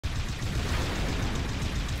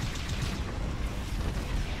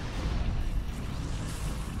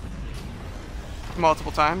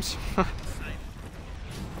multiple times.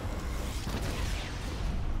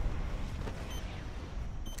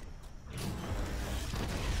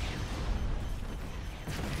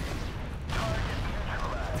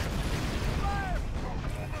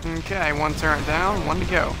 Okay, one turret down, one to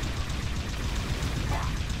go.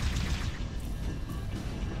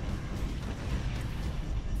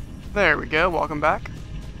 There we go, welcome back.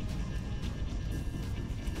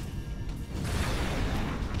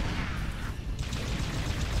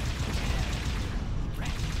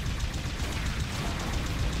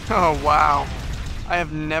 Oh wow, I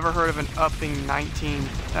have never heard of an upping 19.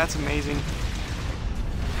 That's amazing.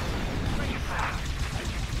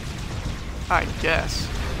 I guess.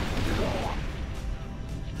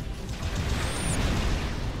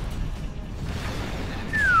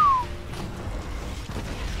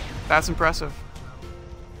 That's impressive.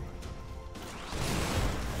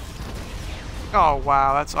 Oh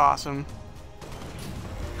wow, that's awesome.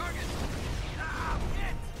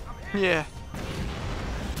 Yeah.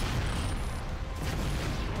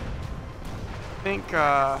 I think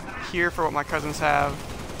here for what my cousins have,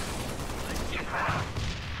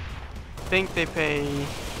 I think they pay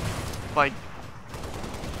like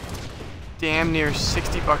damn near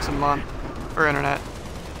 $60 a month for internet.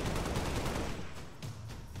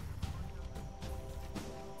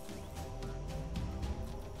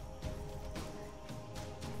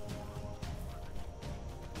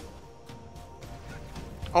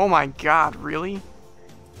 Oh my god, really?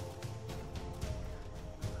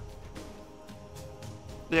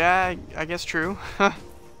 Yeah, I guess true.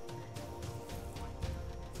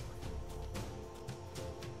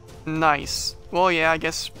 Nice. Well, yeah, I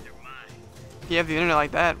guess if you have the internet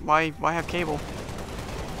like that, why have cable?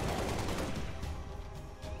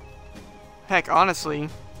 Heck, honestly,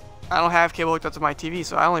 I don't have cable hooked up to my TV,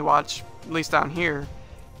 so I only watch, at least down here,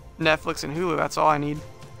 Netflix and Hulu. That's all I need.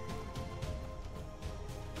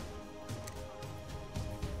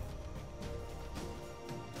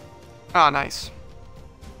 Ah, nice.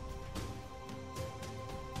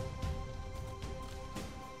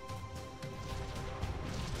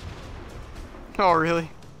 Oh, really?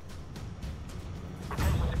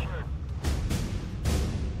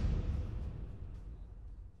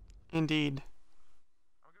 Indeed.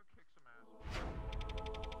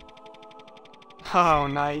 Oh,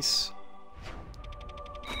 nice.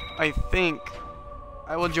 I think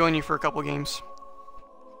I will join you for a couple games.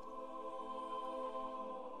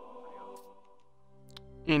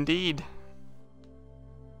 Indeed.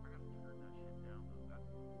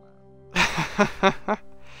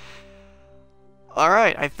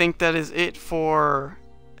 Alright, I think that is it for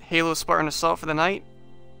Halo Spartan Assault for the night.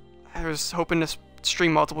 I was hoping to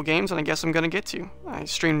stream multiple games, and I guess I'm gonna get to. I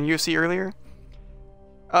streamed UFC earlier.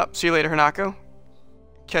 See you later, Hanako.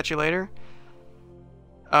 Catch you later.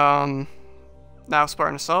 Now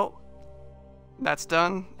Spartan Assault. That's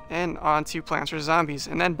done. And on to Plants vs. Zombies,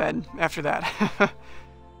 and then bed after that.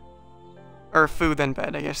 Or food, then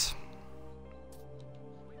bed, I guess.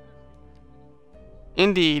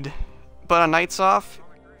 Indeed. But on nights off,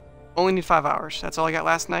 only need 5 hours. That's all I got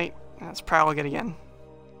last night. That's probably all I'll get again.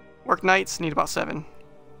 Work nights, need about 7.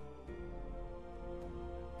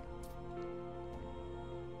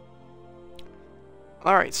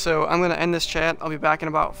 Alright, so I'm going to end this chat. I'll be back in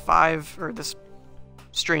about 5, or this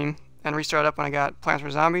stream, and restart up when I got Plants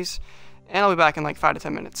vs. Zombies. And I'll be back in like 5 to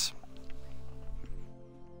 10 minutes.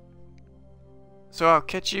 So I'll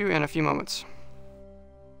catch you in a few moments.